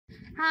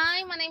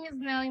Hi, my name is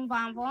Nelly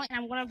Mbambo, and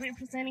I'm going to be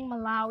representing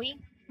Malawi.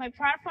 My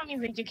platform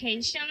is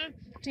education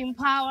to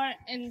empower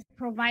and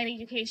provide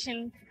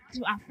education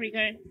to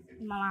Africa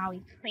in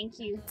Malawi. Thank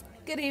you.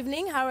 Good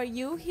evening. How are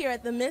you here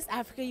at the Miss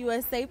Africa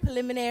USA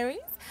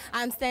preliminaries?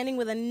 I'm standing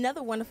with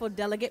another wonderful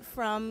delegate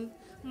from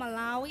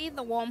Malawi,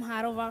 the warm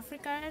heart of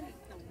Africa.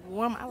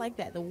 I like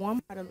that, the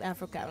warm heart of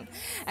Africa.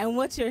 And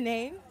what's your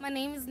name? My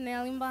name is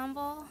Nelly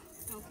Mbambo.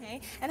 Okay.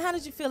 And how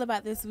did you feel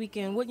about this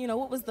weekend?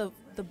 What was the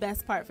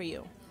best part for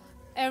you?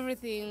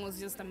 Everything was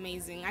just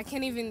amazing. I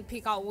can't even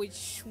pick out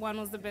which one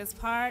was the best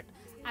part.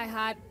 I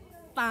had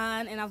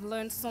fun and I've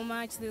learned so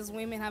much. These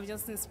women have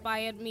just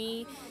inspired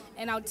me,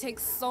 and I'll take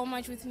so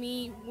much with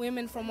me.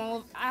 Women from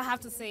all, I have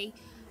to say,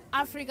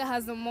 Africa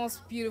has the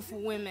most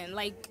beautiful women,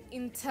 like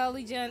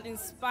intelligent,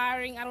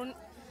 inspiring. I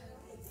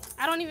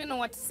don't even know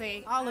what to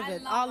say. All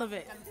of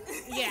it.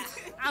 Yeah,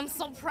 I'm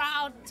so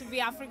proud to be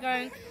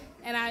African,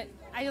 and I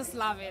just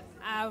love it.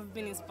 I've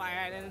been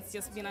inspired, and it's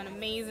just been an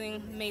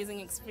amazing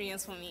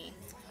experience for me.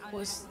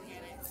 Well,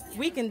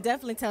 we can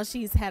definitely tell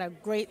she's had a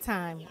great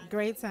time.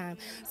 Great time.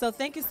 So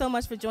thank you so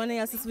much for joining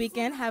us this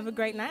weekend. Have a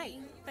great night.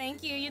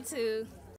 Thank you, you too.